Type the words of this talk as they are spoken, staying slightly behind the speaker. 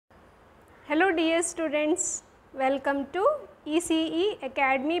Hello dear students, welcome to ECE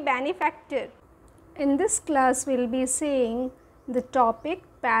Academy Benefactor. In this class we will be seeing the topic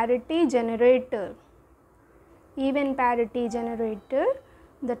Parity Generator. Even Parity Generator.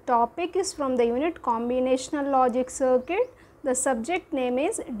 The topic is from the unit Combinational Logic Circuit. The subject name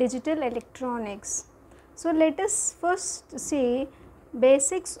is Digital Electronics. So let us first see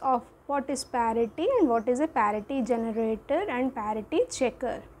basics of what is parity and what is a parity generator and parity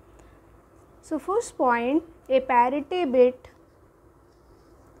checker. So first point, a parity bit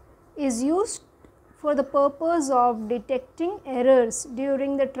is used for the purpose of detecting errors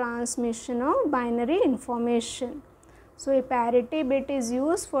during the transmission of binary information. So a parity bit is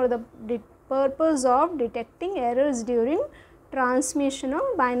used for the purpose of detecting errors during transmission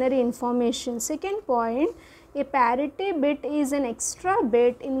of binary information. Second point, a parity bit is an extra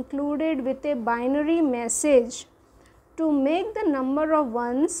bit included with a binary message to make the number of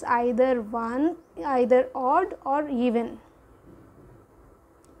ones either odd or even.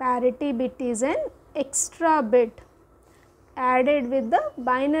 Parity bit is an extra bit added with the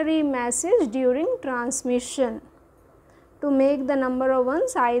binary message during transmission to make the number of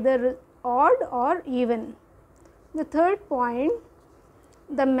ones either odd or even. The third point,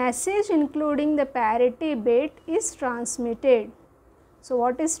 the message including the parity bit is transmitted. So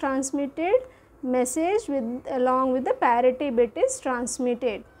what is transmitted? Message along with the parity bit is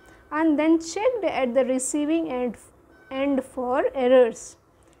transmitted and then checked at the receiving end for errors.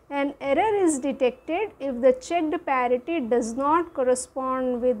 An error is detected if the checked parity does not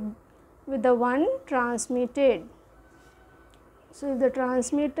correspond with the one transmitted. So if the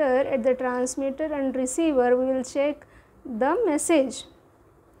transmitter, at the transmitter and receiver we will check the message.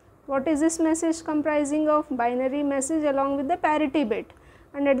 What is this message comprising of? Binary message along with the parity bit,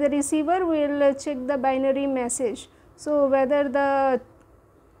 and at the receiver we will check the binary message. So whether the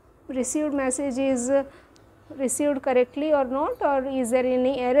received message is received correctly or not, or is there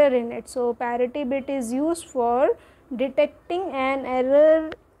any error in it. So parity bit is used for detecting an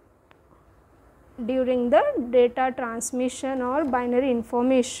error during the data transmission or binary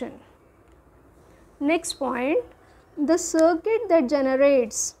information. Next point, the circuit that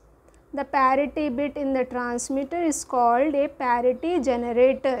generates the parity bit in the transmitter is called a parity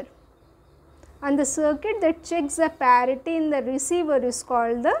generator, and the circuit that checks the parity in the receiver is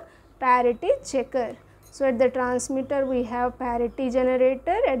called the parity checker. So at the transmitter we have parity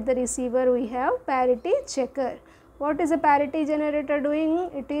generator, at the receiver we have parity checker. What is a parity generator doing?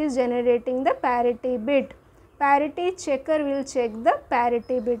 It is generating the parity bit. Parity checker will check the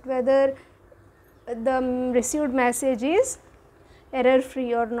parity bit whether the received message is error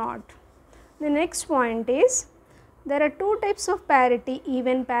free or not. The next point is, there are two types of parity,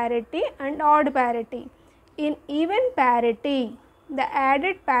 even parity and odd parity. In even parity, the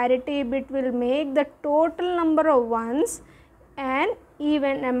added parity bit will make the total number of ones an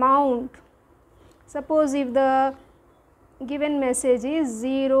even amount. Suppose if the given message is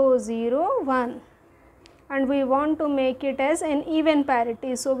 0, 0, 1 and we want to make it as an even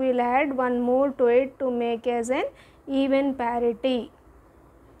parity, so we will add one more to it to make as an even parity.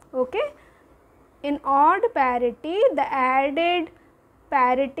 Okay. In odd parity, the added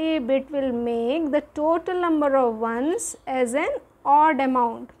parity bit will make the total number of ones as an odd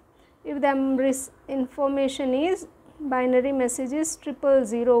amount. If the information is binary message is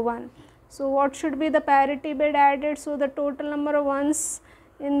 0001. So what should be the parity bit added? So the total number of ones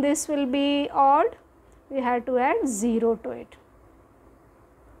in this will be odd. We have to add 0 to it.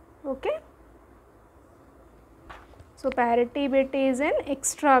 Okay. So parity bit is an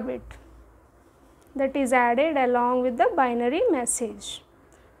extra bit that is added along with the binary message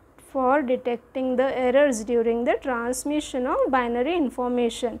for detecting the errors during the transmission of binary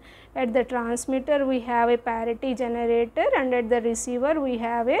information. At the transmitter we have a parity generator and at the receiver we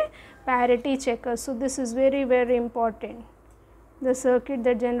have a parity checker. So this is very important. The circuit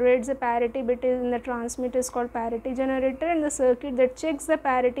that generates the parity bit in the transmitter is called parity generator, and the circuit that checks the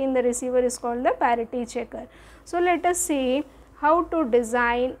parity in the receiver is called the parity checker. So let us see how to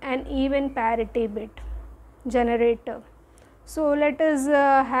design an even parity bit generator. So let us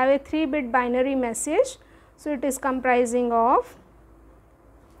have a 3-bit binary message. So it is comprising of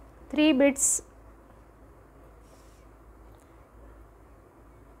 3 bits.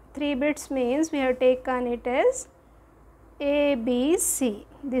 3 bits means we have taken it as A, B, C.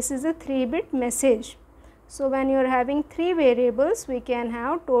 This is a 3-bit message. So when you are having 3 variables, we can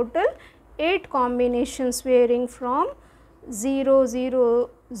have total 8 combinations varying from 0, 0,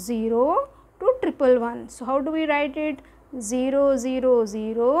 0 to 111. So how do we write it? 0, 0,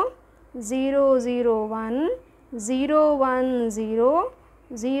 0, 0, 0, 1, 0, 1, 0,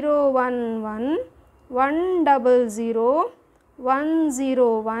 0 1 1, 1 0 0, 1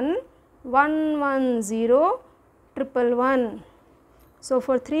 0 1, 1 1 0, 1 1. So,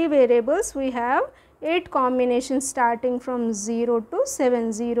 for 3 variables we have 8 combinations starting from 0 to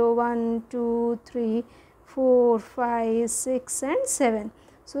 7, 0, 1, 2, 3, 4, 5, 6 and 7.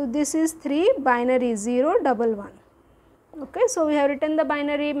 So, this is 3 binary 0 1 1. Okay. So, we have written the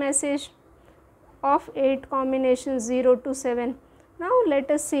binary message of 8 combinations 0 to 7. Now, let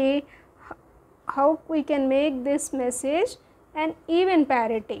us see how we can make this message an even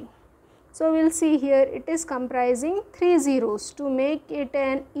parity. So, we will see here it is comprising 3 zeros. To make it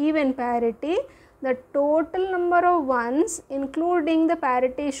an even parity, the total number of ones including the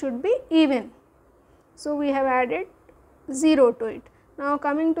parity should be even. So, we have added 0 to it. Now,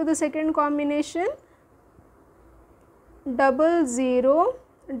 coming to the second combination 0 0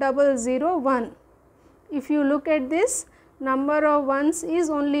 0 0 1. If you look at this, number of ones is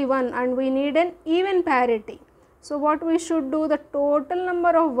only 1 and we need an even parity. So, what we should do, the total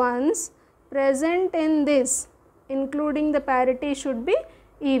number of ones present in this including the parity should be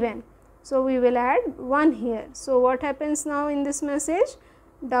even. So, we will add 1 here. So, what happens now in this message?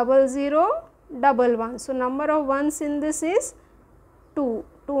 0 0 1 1. So, number of ones in this is 2,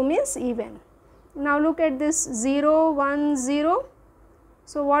 2 means even. Now, look at this 0 1 0.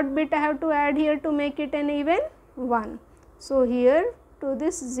 So, what bit I have to add here to make it an even? 1. So, here to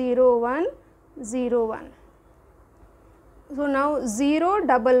this 0 1 0 1. So, now 0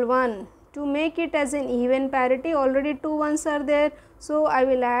 1 1. To make it as an even parity, already 2 ones are there. So, I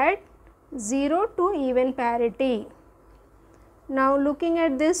will add 0 to even parity. Now, looking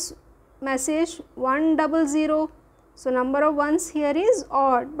at this message 1 0 0. So, number of ones here is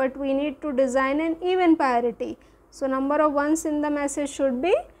odd, but we need to design an even parity. So, number of ones in the message should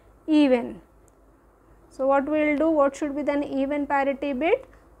be even. So, what we will do, what should be the even parity bit?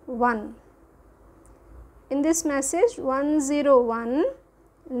 1. In this message 1 0 1.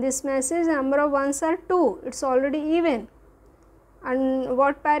 In this message number of ones are 2, it is already even, and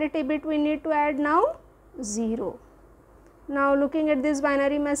what parity bit we need to add now? 0. Now, looking at this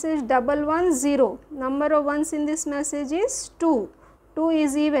binary message 1 1 0, number of ones in this message is 2, 2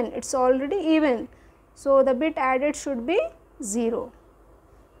 is even, it is already even. So, the bit added should be 0.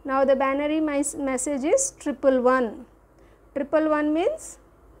 Now, the binary message is 1 1 1, 1 1 means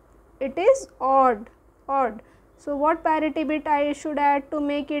it is odd. So, what parity bit I should add to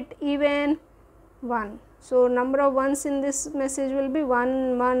make it even? 1. So, number of ones in this message will be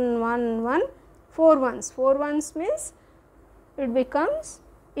 1 1 1 1, 4 ones. 4 ones means it becomes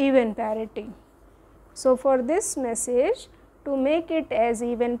even parity. So, for this message, to make it as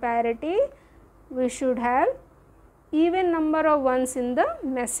even parity, we should have even number of ones in the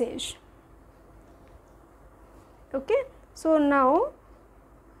message. Okay. So, now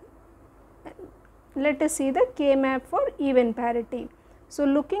let us see the K map for even parity. So,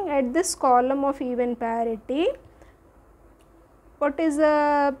 looking at this column of even parity, what is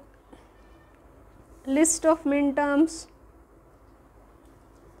the list of min terms?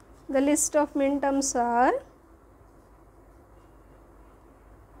 The list of min terms are,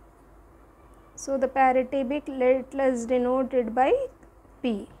 so the parity bit let us denote it by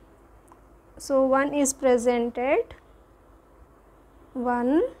P. So, 1 is presented,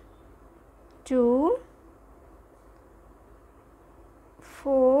 1, 2,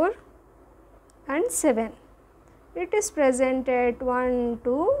 4 and 7. It is present at 1,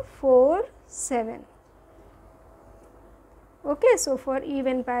 2, 4, 7. Okay. So, for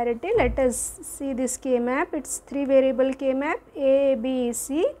even parity, let us see this K map. It is 3 variable K map A, B,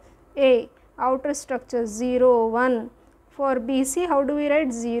 C. A, outer structure 0, 1. For B, C, how do we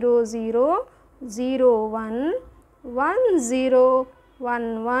write? 0, 0, 0, 1, 1, 0,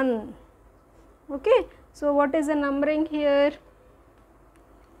 1, 1. Okay. So, what is the numbering here?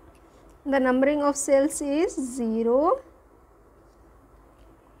 The numbering of cells is 0,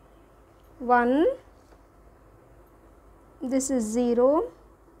 1, this is 0,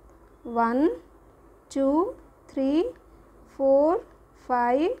 1, 2, 3, 4,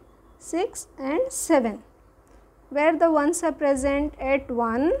 5, 6 and 7, where the ones are present at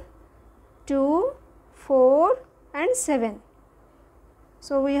 1, 2, 4 and 7.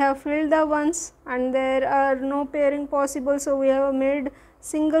 So, we have filled the ones and there are no pairing possible. So, we have made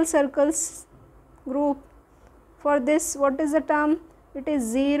single circles group. For this, what is the term? It is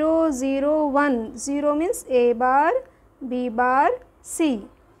 0, 0, 1. 0 means A bar, B bar, C.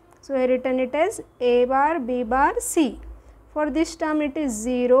 So, I written it as A bar, B bar, C. For this term, it is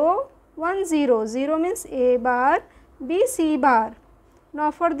 0, 1, 0. 0 means A bar, B, C bar.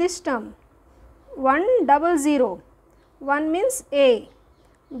 Now, for this term, 1, 0, 0. 1 means A.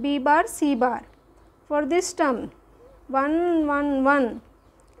 B bar C bar. For this term 1 1 1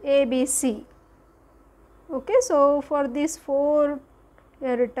 A B C. Okay, so for these 4 we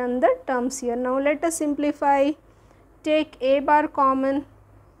have written the terms here. Now let us simplify. Take A bar common.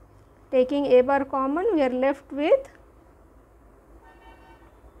 Taking A bar common, we are left with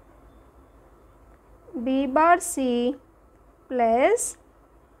B bar C plus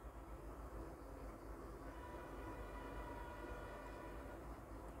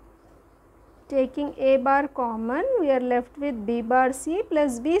taking A bar common, we are left with B bar C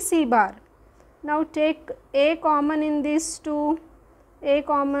plus B C bar. Now take A common in these two, A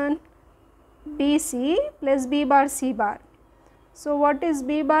common, B C plus B bar C bar. So what is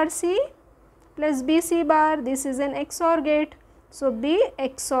B bar C plus B C bar? This is an XOR gate. So B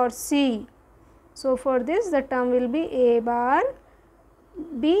XOR C. So for this the term will be A bar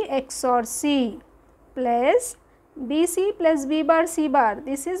B XOR C plus BC plus B bar C bar.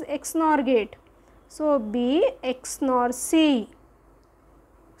 This is XNOR gate. So B XNOR C.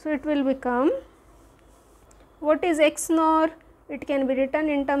 So it will become, what is XNOR? It can be written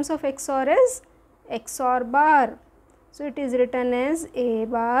in terms of XOR as XOR bar. So it is written as A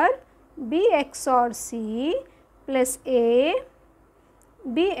bar B XOR C plus A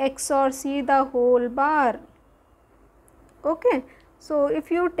B XOR C the whole bar. Okay. So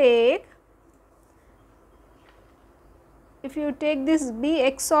if you take this B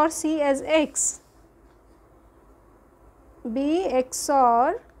XOR C as X, B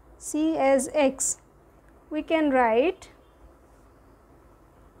XOR C as X, we can write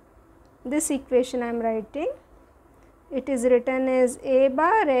this equation I am writing. It is written as A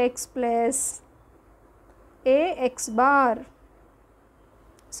bar X plus A X bar.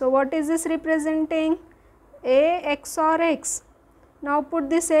 So what is this representing? A XOR X. Now put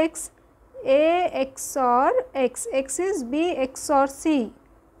this X, A XOR X, X is B XOR C.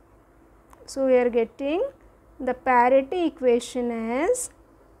 So we are getting the parity equation as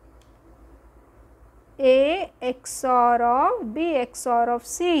A XOR of B XOR of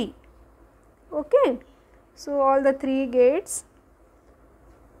C. Okay. So all the 3 gates,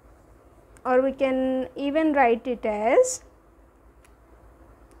 or we can even write it as,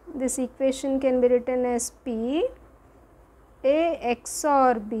 this equation can be written as P A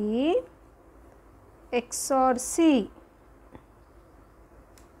XOR B XOR C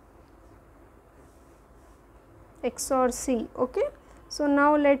XOR C. Okay. So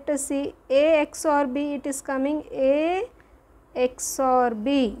now let us see A XOR B, it is coming A XOR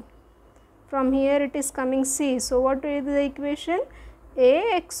B. From here it is coming C. So what is the equation?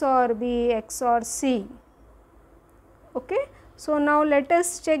 A XOR B XOR C. Okay. So now let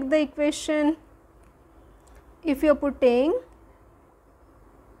us check the equation. If you are putting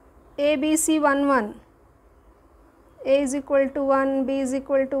A B C 1 1, A is equal to 1, B is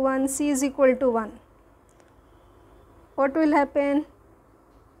equal to 1, C is equal to 1, what will happen?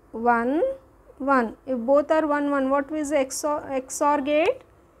 1 1. If both are 1 1, what is the XOR gate?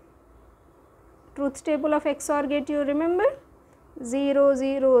 Truth table of XOR gate you remember? 0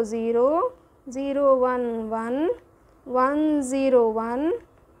 0 0 0 1 1 1 0 1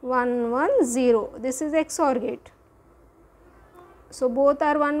 1 1 0. This is XOR gate. So both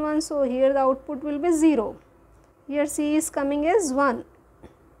are 1 1, so here the output will be 0. Here C is coming as 1.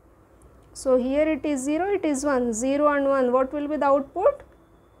 So here it is 0, it is 1, 0 and 1, what will be the output?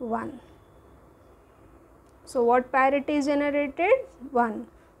 1. So what parity is generated? 1.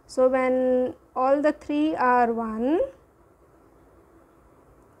 So when all the 3 are 1,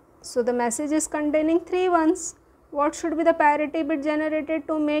 so the message is containing 3 ones. What should be the parity bit generated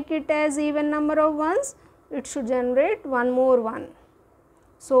to make it as even number of ones? It should generate one more 1,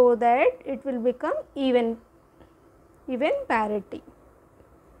 so that it will become even parity.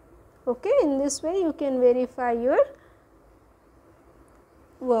 Okay, in this way you can verify your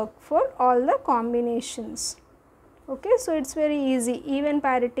work for all the combinations. Okay, so it is very easy. Even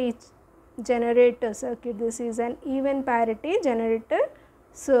parity generator circuit, this is an even parity generator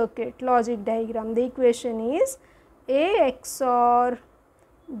circuit logic diagram. The equation is A XOR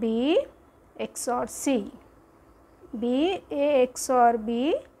B XOR C, B A XOR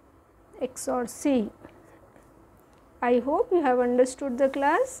B XOR C. I hope you have understood the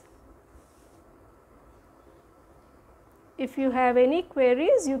class. If you have any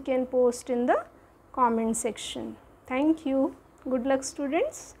queries, you can post in the comment section. Thank you. Good luck,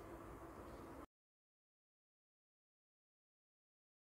 students.